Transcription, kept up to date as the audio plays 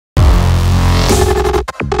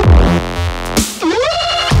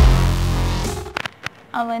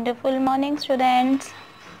A wonderful morning, students.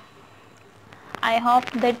 I hope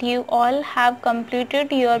that you all have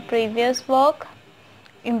completed your previous work.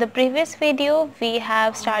 In the previous video, we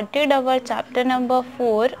have started our chapter number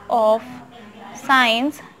 4 of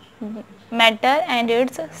Science, Matter and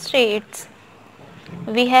its States.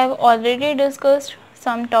 We have already discussed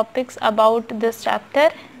some topics about this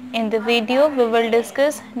chapter. In the video, we will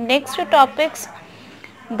discuss next topics.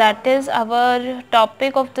 That is, our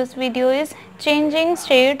topic of this video is changing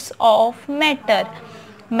states of matter.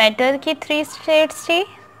 Matter की 3 states थी,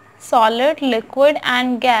 solid, liquid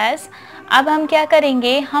and gas. अब हम क्या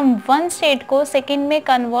करेंगे, हम one state को second में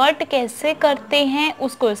convert कैसे करते हैं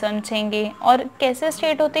उसको समझेंगे. और कैसे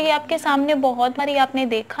स्टेट होती है आपके सामने बहुत बारी आपने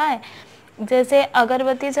देखा है. जैसे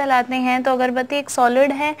अगरबत्ती जलाते हैं तो अगरबत्ती एक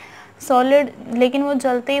सॉलिड है, सॉलिड, लेकिन वो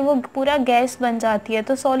जलते ही वो पूरा गैस बन जाती है,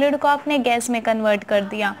 तो सॉलिड को आपने गैस में कन्वर्ट कर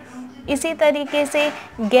दिया. इसी तरीके से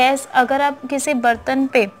गैस, अगर आप किसी बर्तन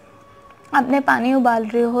पे आपने पानी उबाल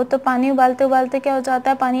रहे हो तो पानी उबालते उबालते क्या हो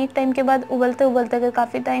जाता है, पानी एक टाइम के बाद उबलते उबलते अगर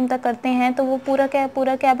काफ़ी टाइम तक करते हैं तो वो पूरा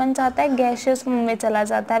क्या बन जाता है, गैसियस में चला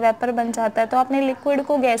जाता है, वेपर बन जाता है. तो आपने लिक्विड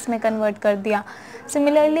को गैस में कन्वर्ट कर दिया.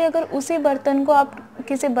 सिमिलरली अगर उसी बर्तन को आप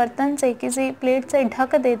किसी बर्तन से, किसी प्लेट से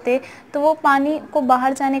ढक देते तो वो पानी को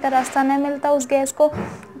बाहर जाने का रास्ता नहीं मिलता उस गैस को,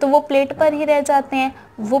 तो वो प्लेट पर ही रह जाते हैं.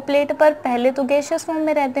 वो प्लेट पर पहले तो गैसियस फॉर्म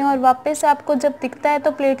में रहते हैं और वापस से आपको जब दिखता है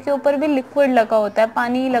तो प्लेट के ऊपर भी लिक्विड लगा होता है,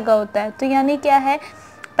 पानी लगा होता है. तो यानी क्या है,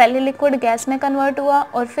 पहले लिक्विड गैस में कन्वर्ट हुआ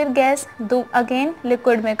और फिर गैस अगेन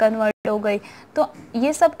लिक्विड में कन्वर्ट हो गई. तो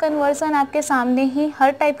ये सब कन्वर्सन आपके सामने ही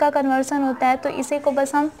हर टाइप का कन्वर्सन होता है. तो इसे को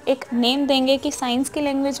बस हम एक नेम देंगे कि साइंस की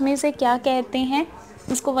लैंग्वेज में इसे क्या कहते हैं.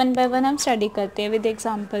 इसको वन बाय वन हम स्टडी करते हैं with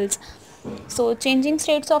examples. So changing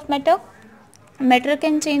states of matter. Matter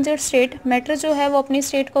can change it's state. Matter जो है वो अपनी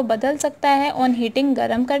स्टेट को बदल सकता है ऑन हीटिंग,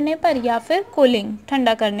 गर्म करने पर, या फिर कूलिंग,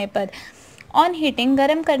 ठंडा करने पर. ऑन हीटिंग,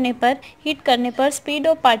 गर्म करने पर, हीट करने पर स्पीड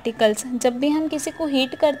ऑफ पार्टिकल्स. जब भी हम किसी को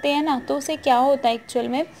हीट करते हैं ना तो उसे क्या होता है एक्चुअल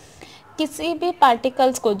में, किसी भी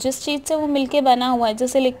पार्टिकल्स को जिस चीज़ से वो मिलके बना हुआ है,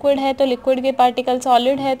 जैसे लिक्विड है तो लिक्विड के पार्टिकल,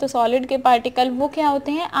 सॉलिड है तो सॉलिड के पार्टिकल, वो क्या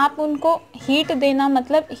होते हैं, आप उनको हीट देना,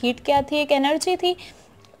 मतलब हीट क्या थी, एक एनर्जी थी,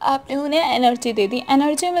 आपने उन्हें एनर्जी दे दी.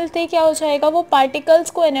 एनर्जी मिलते ही क्या हो जाएगा, वो पार्टिकल्स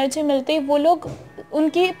को एनर्जी मिलते ही वो लोग,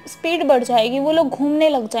 उनकी स्पीड बढ़ जाएगी, वो लोग घूमने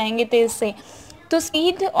लग जाएंगे तेज़ से. तो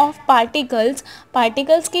स्पीड ऑफ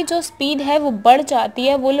पार्टिकल्स की जो स्पीड है वो बढ़ जाती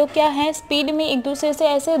है. वो लोग क्या है, स्पीड में एक दूसरे से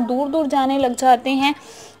ऐसे दूर दूर जाने लग जाते हैं.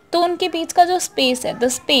 तो उनके बीच का जो स्पेस है,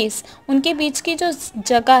 उनके बीच की जो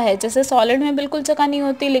जगह है, जैसे सॉलिड में बिल्कुल जगह नहीं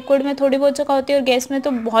होती, लिक्विड में थोड़ी बहुत जगह होती है और गैस में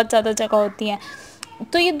तो बहुत ज़्यादा जगह होती है.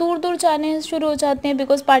 तो ये दूर दूर जाने शुरू हो जाते हैं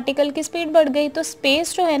बिकॉज पार्टिकल की स्पीड बढ़ गई. तो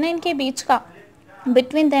स्पेस जो है ना इनके बीच का,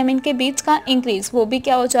 बिटवीन देम, इनके बीच का इंक्रीज, वो भी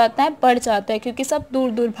क्या हो जाता है, बढ़ जाता है, क्योंकि सब दूर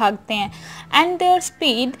दूर भागते हैं. And there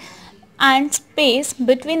speed and space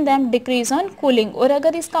between them decrease on cooling. और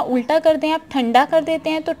अगर इसका उल्टा कर दें, आप ठंडा कर देते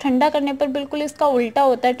हैं, तो ठंडा करने पर बिल्कुल इसका उल्टा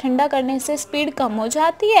होता है. ठंडा करने से स्पीड कम हो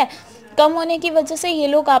जाती है, कम होने की वजह से ये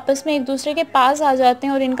लोग आपस में एक दूसरे के पास आ जाते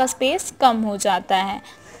हैं और इनका स्पेस कम हो जाता है.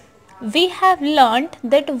 We have learned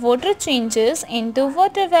that water changes into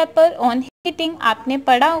water vapor on heating. आपने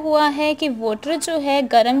पढ़ा हुआ है कि वाटर जो है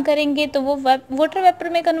गर्म करेंगे तो वो वाटर वेपर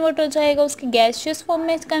में कन्वर्ट हो जाएगा, उसकी गैसियस फॉर्म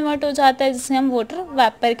में कन्वर्ट हो जाता है, जिसे हम वाटर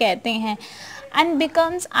वेपर कहते हैं. And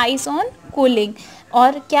becomes ice on cooling.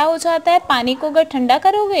 और क्या हो जाता है, पानी को अगर ठंडा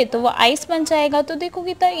करोगे तो वो आइस बन जाएगा. तो देखो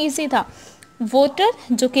कितना ईजी था. वाटर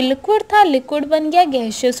जो कि लिक्विड था, लिक्विड बन गया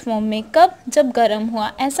गैसियस फॉर्म में. कब, जब गर्म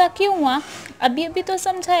हुआ. ऐसा क्यों हुआ, अभी तो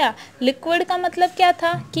समझाया. लिक्विड का मतलब क्या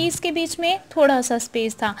था कि इसके बीच में थोड़ा सा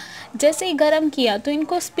स्पेस था. जैसे ही गर्म किया तो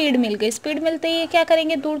इनको स्पीड मिल गई. स्पीड मिलते ही ये क्या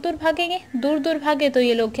करेंगे, दूर दूर भागेंगे. दूर दूर भागे तो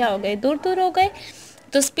ये लोग क्या हो गए, दूर दूर हो गए.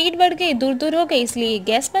 तो स्पीड बढ़ गई, दूर दूर हो गई, इसलिए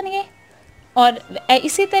गैस बन गए. और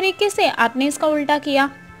इसी तरीके से आपने इसका उल्टा किया.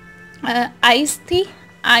 आइस थी,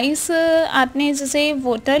 आइस आपने जैसे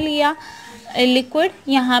वाटर लिया, लिक्विड,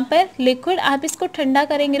 यहाँ पर लिक्विड, आप इसको ठंडा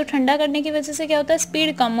करेंगे तो ठंडा करने की वजह से क्या होता है,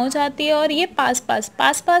 स्पीड कम हो जाती है और ये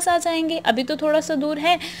पास आ जाएंगे. अभी तो थोड़ा सा दूर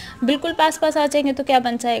है, बिल्कुल पास आ जाएंगे तो क्या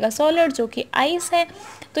बन जाएगा, सॉलिड, जो कि आइस है.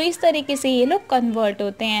 तो इस तरीके से ये लोग कन्वर्ट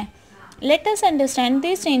होते हैं. Let us understand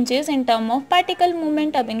this changes in term of particle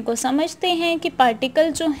movement. अब इनको समझते हैं कि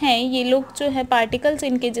पार्टिकल जो हैं, ये लोग जो है पार्टिकल्स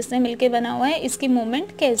इनके जिससे मिलके बना हुआ है, इसकी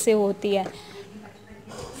मूवमेंट कैसे होती है.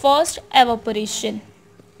 First, evaporation.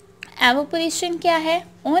 एवापोरेशन क्या है,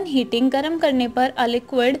 ऑन हीटिंग, गर्म करने पर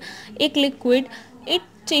एक liquid it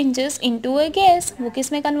changes into a gas. वो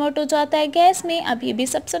किस में कन्वर्ट हो जाता है, गैस में. अब ये भी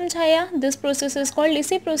सब समझाया. दिस प्रोसेस इज कॉल्ड,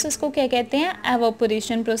 इसी प्रोसेस को क्या कहते हैं,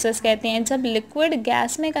 एवापोरेशन प्रोसेस कहते हैं. जब लिक्विड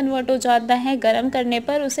गैस में कन्वर्ट हो जाता है गर्म करने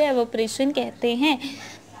पर, उसे एवापोरेशन कहते हैं.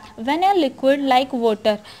 When a liquid like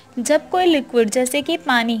water, जब कोई लिक्विड जैसे कि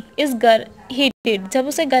पानी इस हीटेड, जब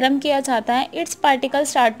उसे गर्म किया जाता है, it's particle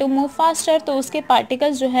start to move faster, तो उसके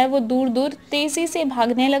पार्टिकल्स जो है वो दूर दूर तेज़ी से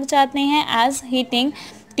भागने लग जाते हैं एज हीटिंग,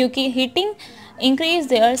 क्योंकि हीटिंग इंक्रीज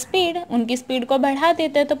देयर स्पीड, उनकी स्पीड को बढ़ा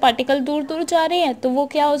देते हैं, तो पार्टिकल दूर दूर जा रहे हैं तो वो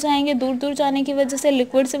क्या हो जाएंगे, दूर दूर जाने की वजह से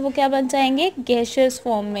लिक्विड से वो क्या बन जाएंगे, गैशियस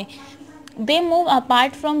फॉर्म में। They move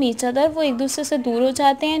apart from each other, वो एक दूसरे से दूर हो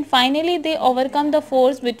जाते हैं। And finally they overcome the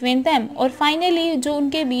force between them, और फाइनली जो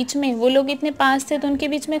उनके बीच में, वो लोग इतने पास थे तो उनके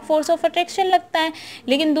बीच में एक फोर्स ऑफ अट्रैक्शन लगता है,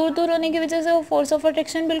 लेकिन दूर दूर होने की वजह से वो फोर्स ऑफ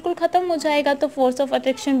अट्रैक्शन बिल्कुल ख़त्म हो जाएगा, तो फोर्स ऑफ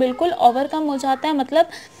अट्रैक्शन बिल्कुल ओवरकम हो जाता है, मतलब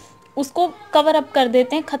उसको कवर अप कर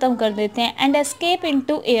देते हैं, ख़त्म कर देते हैं। एंड एस्केप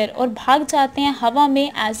इनटू एयर, और भाग जाते हैं हवा में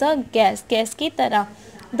एज अ गैस, गैस की तरह।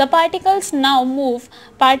 The particles now move,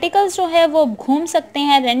 particles जो है वो घूम सकते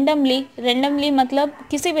हैं रेंडमली, रेंडमली मतलब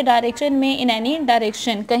किसी भी डायरेक्शन में, इन एनी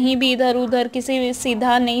डायरेक्शन, कहीं भी इधर उधर, किसी भी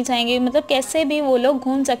सीधा नहीं जाएंगे, मतलब कैसे भी वो लोग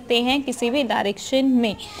घूम सकते हैं किसी भी डायरेक्शन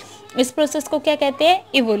में। इस प्रोसेस को क्या कहते हैं,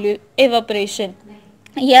 इवेपोरेशन।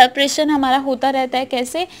 यह ऑपरेशन हमारा होता रहता है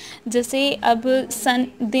कैसे, जैसे अब सन,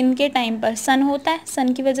 दिन के टाइम पर सन होता है,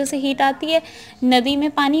 सन की वजह से हीट आती है, नदी में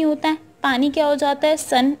पानी होता है, पानी क्या हो जाता है,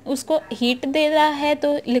 सन उसको हीट दे रहा है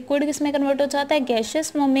तो लिक्विड किस में कन्वर्ट हो जाता है,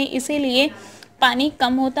 गैशियस फॉर्म में, इसीलिए पानी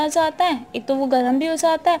कम होता जाता है, एक तो वो गर्म भी हो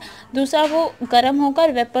जाता है, दूसरा वो गर्म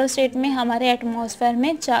होकर वेपर स्टेट में हमारे एटमॉस्फेयर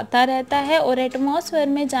में जाता रहता है, और एटमॉस्फेयर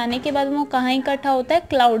में जाने के बाद वो कहाँ इकट्ठा होता है,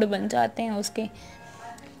 क्लाउड बन जाते हैं उसके।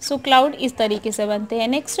 सो क्लाउड इस तरीके से बनते हैं।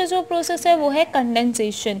 नेक्स्ट जो प्रोसेस है वो है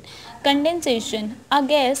condensation. Condensation, a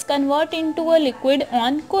gas convert into a liquid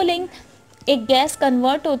on cooling, एक गैस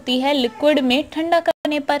कन्वर्ट होती है लिक्विड में ठंडा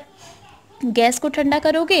करने पर। गैस को ठंडा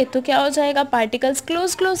करोगे तो क्या हो जाएगा, पार्टिकल्स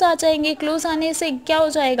क्लोज क्लोज आ जाएंगे, क्लोज आने से क्या हो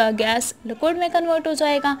जाएगा, गैस लिक्विड में कन्वर्ट हो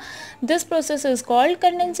जाएगा। This process is called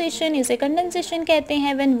condensation, इसे कंडेंसेशन कहते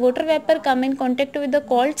हैं। When water vapour come in contact with the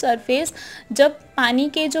cold surface, जब पानी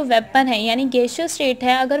के जो वेपर है यानी गैशियस स्टेट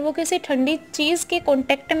है, अगर वो किसी ठंडी चीज़ के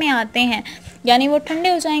कांटेक्ट में आते हैं यानी वो ठंडे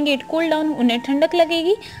हो जाएंगे, इट कूल डाउन, उन्हें ठंडक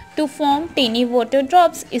लगेगी, to form Teni water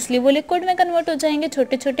drops, इसलिए वो लिक्विड में कन्वर्ट हो जाएंगे,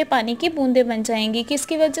 छोटे छोटे पानी की बूंदें बन जाएंगी,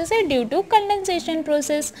 किसकी वजह से, due to condensation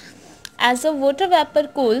process. As a water vapour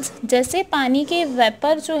cools, जैसे पानी के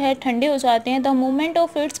वेपर जो है ठंडे हो जाते हैं, the movement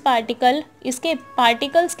of its particle, इसके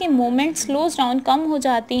पार्टिकल्स की मूवमेंट स्लोज डाउन, कम हो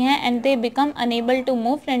जाती हैं, and they become unable to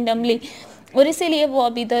move randomly, और इसीलिए वो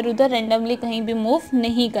अब इधर उधर रेंडमली कहीं भी मूव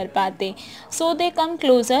नहीं कर पाते। सो दे कम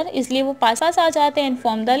क्लोजर, इसलिए वो पास पास आ जाते हैं, एंड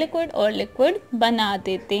फॉर्म द लिक्विड, और लिक्विड बना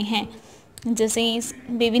देते हैं। जैसे इस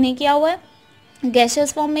बेबी ने किया हुआ है,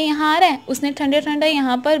 गैशियस फॉर्म में यहाँ आ रहा है, उसने ठंडे ठंडा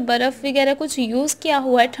यहाँ पर बर्फ़ वगैरह कुछ यूज़ किया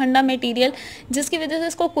हुआ है, ठंडा मटेरियल, जिसकी वजह से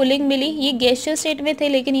इसको कूलिंग मिली। ये गैशियस स्टेट में थे,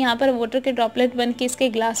 लेकिन यहाँ पर वाटर के ड्रॉपलेट बन के इसके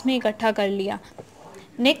ग्लास में इकट्ठा कर लिया।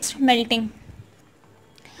 Next, melting.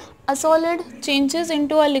 A solid changes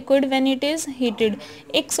into a liquid when it is heated,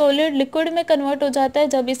 एक सॉलिड लिक्विड में कन्वर्ट हो जाता है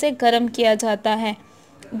जब इसे गर्म किया जाता है।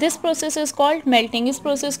 This process is called melting, इस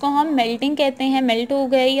प्रोसेस को हम मेल्टिंग कहते हैं। मेल्ट हो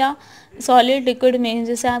गए या सॉलिड लिक्विड में,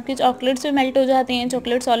 जैसे आपकी चॉकलेट्स भी मेल्ट हो जाती हैं,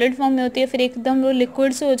 चॉकलेट सॉलिड फॉर्म में होती है, फिर एकदम वो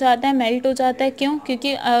लिक्विड से हो जाता है, मेल्ट हो जाता है। क्यों?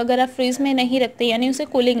 क्योंकि अगर आप फ्रीज में नहीं रखते यानी उसे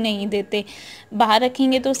कूलिंग नहीं देते, बाहर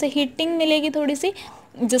रखेंगे तो उसे हीटिंग मिलेगी थोड़ी सी,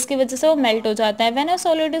 जिसकी वजह से वो मेल्ट हो जाता है। When a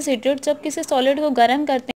solid is heated, जब किसी सॉलिड को गर्म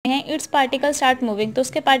करते हैं, इट्स पार्टिकल स्टार्ट मूविंग, तो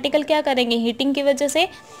उसके पार्टिकल क्या करेंगे, हीटिंग की वजह से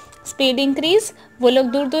स्पीड इंक्रीज, वो लोग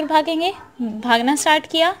दूर दूर भागेंगे, भागना स्टार्ट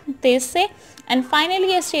किया तेज से, एंड फाइनली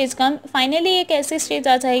ये स्टेज कम, फाइनली एक ऐसी स्टेज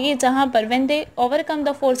आ जाएगी जहाँ पर when they overcome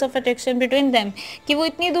the force of attraction between them, कि वो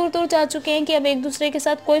इतनी दूर दूर जा चुके हैं कि अब एक दूसरे के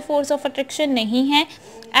साथ कोई फोर्स ऑफ अट्रैक्शन नहीं है।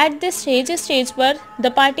 एट दिस स्टेज पर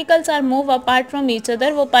the particles are move apart from each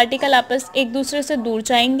other, वो पार्टिकल आपस एक दूसरे से दूर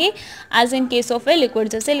जाएंगे, as in case of a liquid,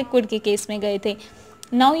 जैसे लिक्विड के केस में गए थे।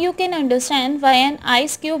 Now you can understand why an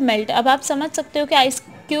ice cube melt, अब आप समझ सकते हो कि आइस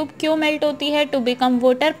क्यूब क्यों मेल्ट होती है, टू बिकम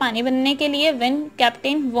वाटर, पानी बनने के लिए, when kept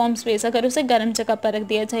in warm space, अगर उसे गर्म जगह पर रख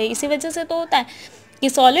दिया जाए। इसी वजह से तो होता है कि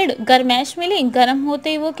सॉलिड गर्मैश मिली, गर्म होते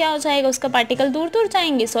ही वो क्या हो जाएगा, उसका पार्टिकल दूर दूर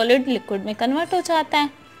जाएंगे, सॉलिड लिक्विड में कन्वर्ट हो जाता है।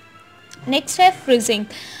 नेक्स्ट है फ्रीजिंग।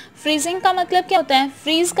 फ्रीजिंग का मतलब क्या होता है,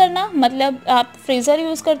 फ्रीज करना, मतलब आप फ्रीज़र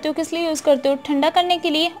यूज़ करते हो, किस लिए यूज़ करते हो, ठंडा करने के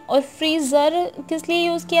लिए, और फ्रीज़र किस लिए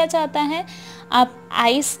यूज़ किया जाता है, आप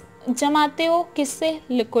आइस जमाते हो, किससे,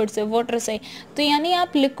 लिक्विड से, वाटर से, तो यानी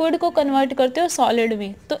आप लिक्विड को कन्वर्ट करते हो सॉलिड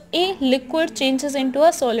में, तो a liquid changes into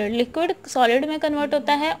a solid, liquid solid में कन्वर्ट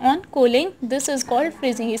होता है on cooling, this is called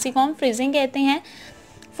freezing, इसी को हम फ्रीजिंग कहते हैं।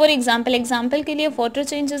 फॉर एग्जाम्पल के लिए water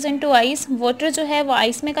changes into ice, water जो है वो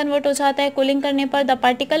आइस में कन्वर्ट हो जाता है कूलिंग करने पर। The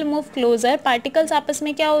particle move closure, particles आपस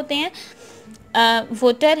में क्या होते हैं,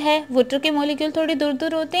 वाटर है, वाटर के मॉलिक्यूल थोड़ी दूर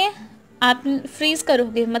दूर होते हैं, आप फ्रीज़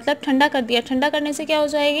करोगे मतलब ठंडा कर दिया, ठंडा करने से क्या हो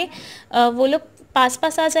जाएगी, वो लोग पास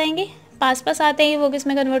पास आ जाएंगे, पास पास आते ही वो किस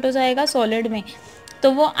में कन्वर्ट हो जाएगा, सॉलिड में,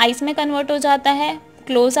 तो वो आइस में कन्वर्ट हो जाता है,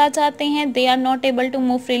 क्लोज आ जाते हैं, they are not able to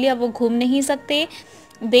move freely, अब वो घूम नहीं सकते,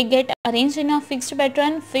 they get arrange in a fixed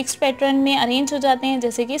pattern, fixed pattern में अरेंज हो जाते हैं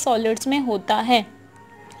जैसे कि सॉलिड्स में होता है।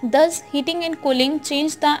 दस heating and cooling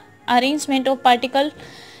change the arrangement of particle,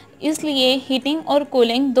 इसलिए हीटिंग और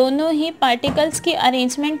कूलिंग दोनों ही पार्टिकल्स की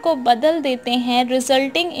अरेंजमेंट को बदल देते हैं,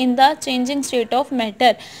 resulting in the changing state of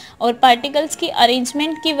matter. और पार्टिकल्स की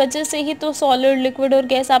अरेंजमेंट की वजह से ही तो सॉलिड, लिक्विड और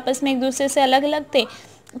गैस आपस में एक दूसरे से अलग अलग थे,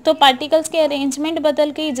 तो पार्टिकल्स की अरेंजमेंट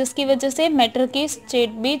बदल गई जिसकी वजह से मैटर की स्टेट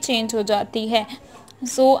भी चेंज हो जाती है।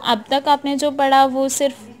 अब तक आपने जो पढ़ा वो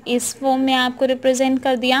सिर्फ इस फॉर्म में आपको रिप्रेजेंट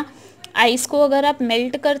कर दिया। आइस को अगर आप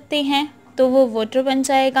मेल्ट करते हैं तो वो वाटर बन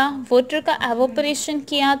जाएगा, वाटर का एवोपरेशन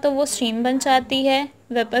किया तो वो स्टीम बन जाती है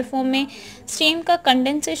वेपर फॉर्म में, स्टीम का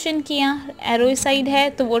कंडेंसेशन किया एरोसाइड है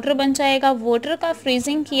तो वाटर बन जाएगा, वाटर का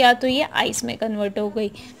फ्रीजिंग किया तो ये आइस में कन्वर्ट हो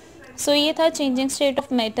गई। ये था changing state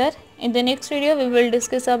of matter. In the next video we will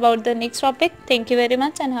discuss about the next topic. Thank you very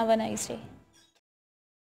much and have a nice day.